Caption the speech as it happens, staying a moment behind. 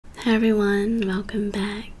Hi everyone, welcome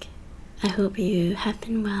back. I hope you have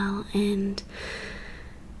been well, and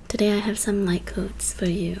today I have some light codes for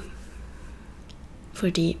you for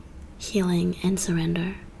deep healing and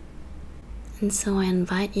surrender. And so I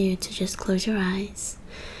invite you to just close your eyes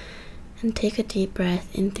and take a deep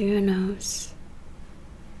breath in through your nose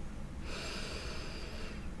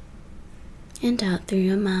and out through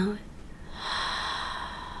your mouth,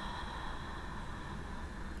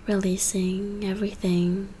 releasing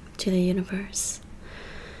everything to the universe.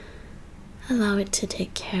 Allow it to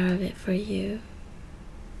take care of it for you.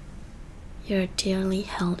 You're dearly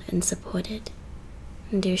held and supported,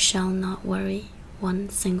 and you shall not worry one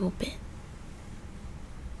single bit.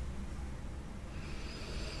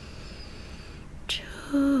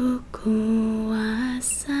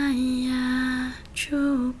 Chukwuasaya,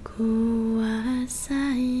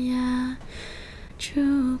 Chukwuasaya,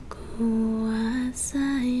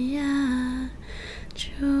 Chukwuasaya,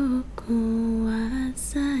 Chukwuasaya,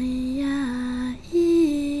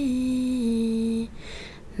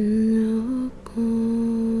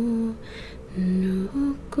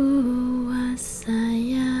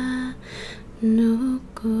 Nukuasaya,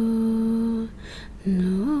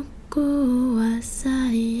 Nukuasaya,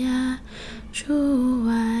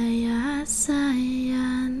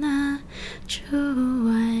 Chuayasayana,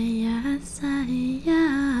 Chuayasaya,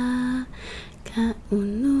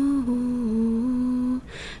 Kaunu,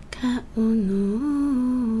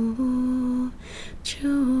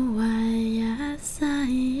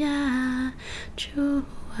 Chuayasaya,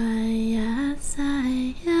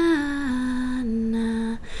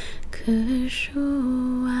 Chuayasayana,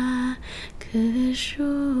 Kushua,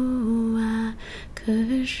 Kushua,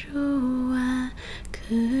 Kushua,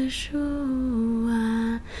 Kushua,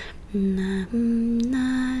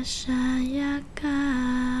 Namnashayaka,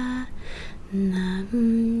 Namshayaka,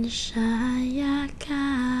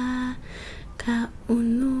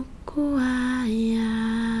 Kaunukuaya,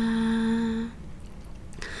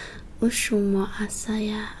 Ushumo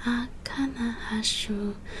asaya akana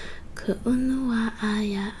hashu, Kuunua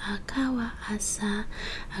aya akawa asa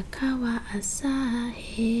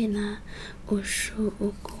hina, Ushu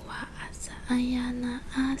ukuwa asa ayana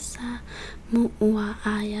asa, Muua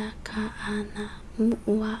aya ka ana,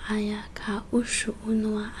 Muua aya ka ushu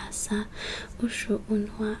unua asa, Ushu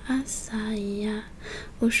unua asaya,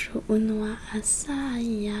 Ushu unua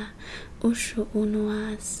asaya, Ushu unua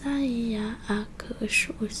asaya, Aku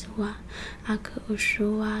ushu usua, Aku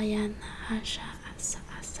ushua yana hasha asa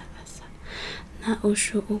asa asa, Na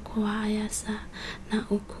ushu ukuwa ayasa, Na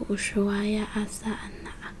uku ushuaya asa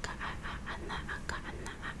ana aka ana aka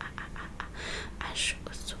ana ashu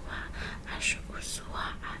usua, ashu usua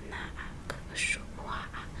ana aka ushua,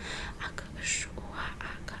 aka ushua,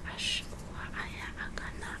 aka ashua aya aka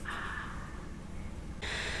na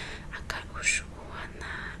aka ushua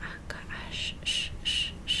na aka ash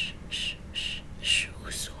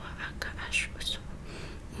usua, aka ashu usua,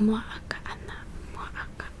 Mua aka ana, Mua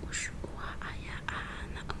aka ushua aya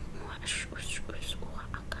ana, Mua ashu usua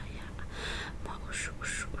aka ya, Mua ushu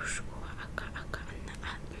usua aka ana,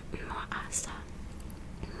 Mua asa,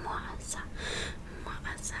 Mua asa, Mua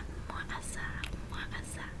asa, Mua asa, Mua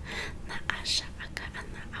asa, Na asha aka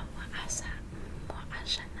ana awa asa, Mua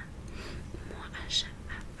asha na, Mua asha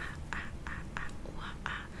wa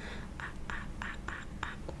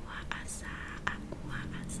asa,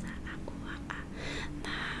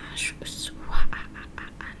 Na ashu usua ana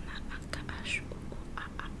aka ashu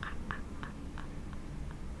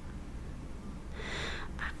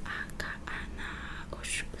aka ana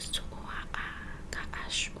ushu usua aka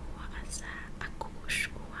ashu asa, Aku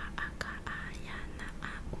ushua aka ayana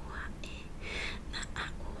aua na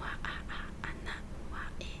aua ana ua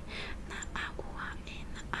na aua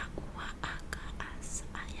na aua aka asa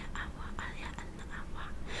aya awa aya ana awa,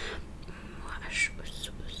 Mua ashu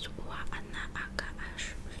usua ana aka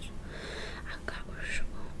ashu aka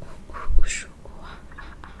ushua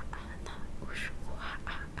ana ushua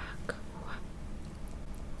aka ua.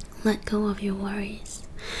 Let go of your worries.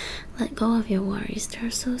 Let go of your worries.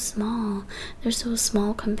 They're so small. They're so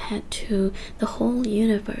small compared to the whole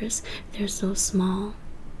universe. They're so small.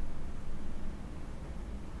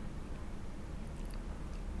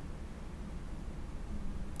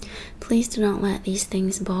 Please do not let these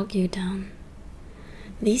things bog you down.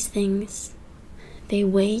 These things, they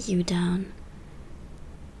weigh you down.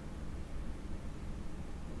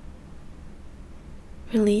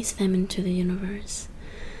 Release them into the universe.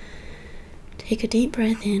 Take a deep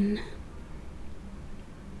breath in,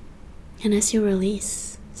 and as you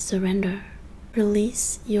release, surrender.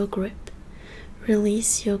 Release your grip.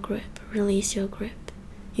 Release your grip. Release your grip.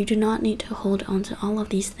 You do not need to hold on to all of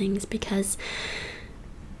these things, because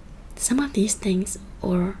some of these things,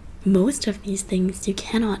 or most of these things, you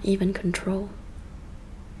cannot even control.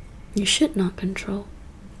 You should not control.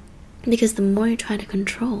 Because the more you try to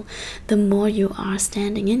control, the more you are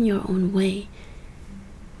standing in your own way.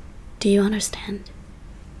 Do you understand?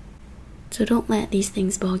 So don't let these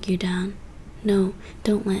things bog you down. No,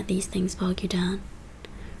 don't let these things bog you down.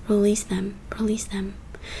 Release them, release them.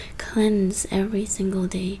 Cleanse every single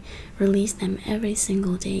day. Release them every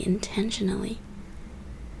single day intentionally.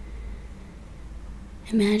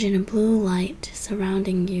 Imagine a blue light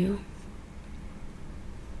surrounding you,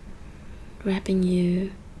 wrapping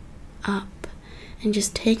you up, and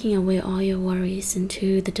just taking away all your worries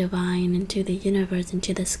into the divine, into the universe,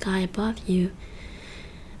 into the sky above you.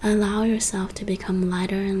 Allow yourself to become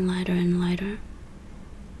lighter and lighter and lighter.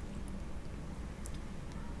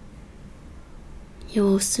 You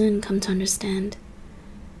will soon come to understand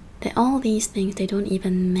that all these things, they don't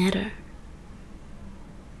even matter.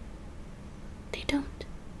 They don't.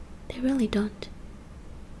 They really don't.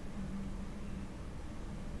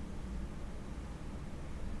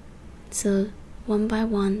 So, one by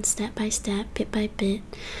one, step by step, bit by bit,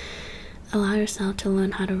 allow yourself to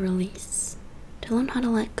learn how to release, to learn how to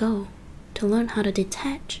let go, to learn how to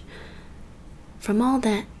detach from all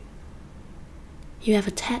that you have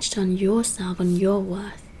attached on yourself, on your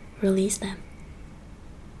worth. Release them.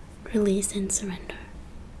 Release and surrender.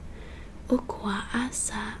 Ukwa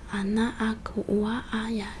asa ana aku wa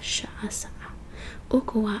aya sha asa.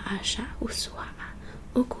 Ukwa asha uswa.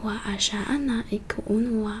 Ukwa asha ana iku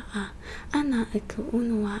unwa a. Ana iku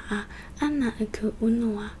unwa a. Ana iku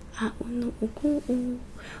unwa a. Unu uku u.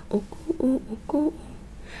 Uku u uku u.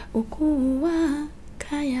 Uku wa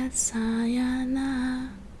kaya sayana.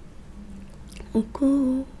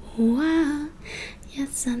 Uku wa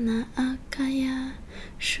yasana akaya.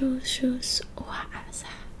 Shu shu su wa asa.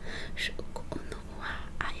 Shu uku unu wa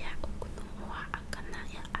aya uku nu wa akana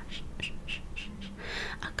ya ash.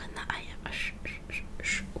 Akana aya ash.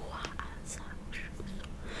 Shu wa asa.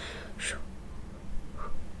 Shu.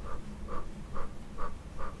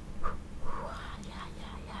 Ya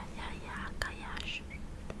ya ya ya ya kaya shu.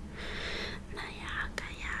 Na ya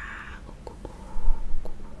kaya uku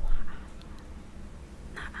uku wa aya.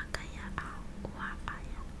 Na akaya wa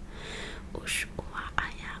aya. Ush wa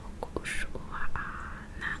aya uku ush wa a.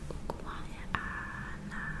 Na uku wa ya a.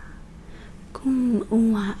 Na kum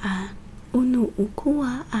wa a. Unu uku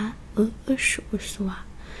wa a. Ush uswa.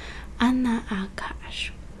 Ana aka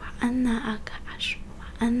ashwa. Ana aka ashwa.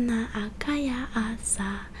 Ana akaya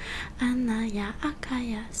asa. Ana ya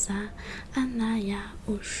akaya sa. Ana ya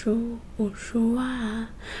ushu ushua.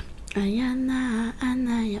 Ayana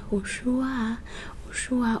ana ya ushua.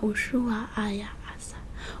 Ushua ushua aya asa.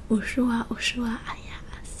 Ushua ushua aya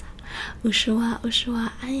asa. Ushua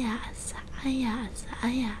ushua aya asa. Aya asa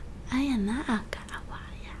aya. Aya na aka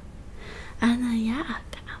awaya. Ana ya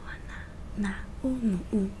aka awana. Na unu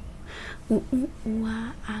u.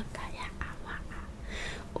 Wa aka ya awa.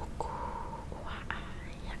 Uku wa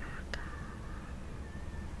aya aka.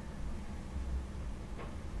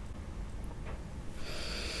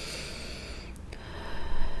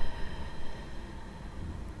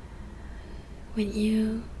 When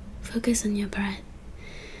you focus on your breath,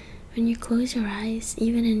 when you close your eyes,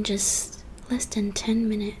 even in just less than 10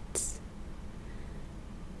 minutes,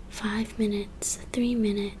 5 minutes, 3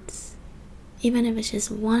 minutes, even if it's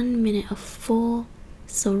just 1 minute of full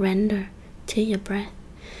surrender to your breath,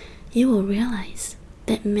 you will realize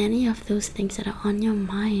that many of those things that are on your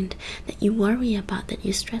mind, that you worry about, that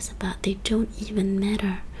you stress about, they don't even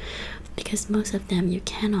matter, because most of them you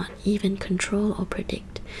cannot even control or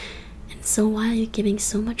predict. And so why are you giving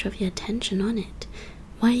so much of your attention on it?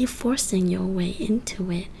 Why are you forcing your way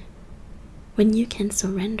into it when you can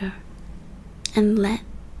surrender and let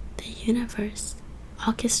the universe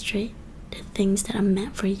orchestrate the things that are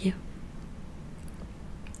meant for you?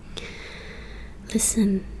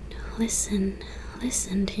 Listen, listen,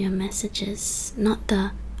 listen to your messages, not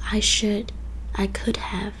the I should, I could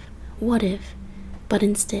have, what if, but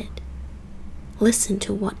instead listen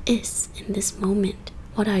to what is in this moment.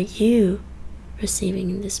 What are you receiving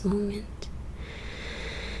in this moment?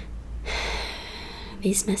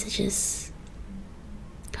 These messages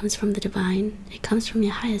comes from the divine. It comes from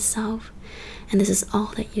your higher self, and this is all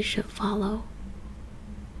that you should follow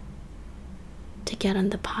to get on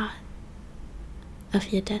the path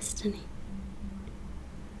of your destiny,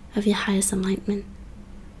 of your highest enlightenment.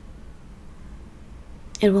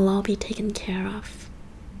 It will all be taken care of,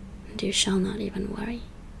 and you shall not even worry.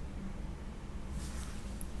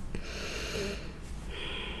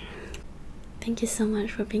 Thank you so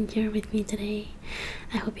much for being here with me today.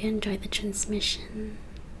 I hope you enjoyed the transmission.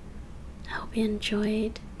 I hope you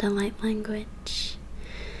enjoyed the light language.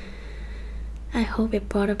 I hope it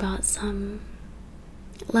brought about some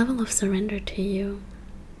level of surrender to you.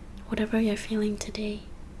 Whatever you're feeling today,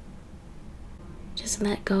 just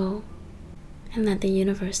let go and let the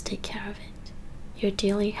universe take care of it. You're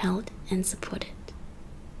dearly held and supported.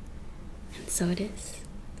 And so it is.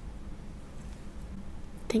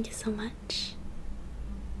 Thank you so much.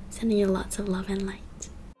 Sending you lots of love and light.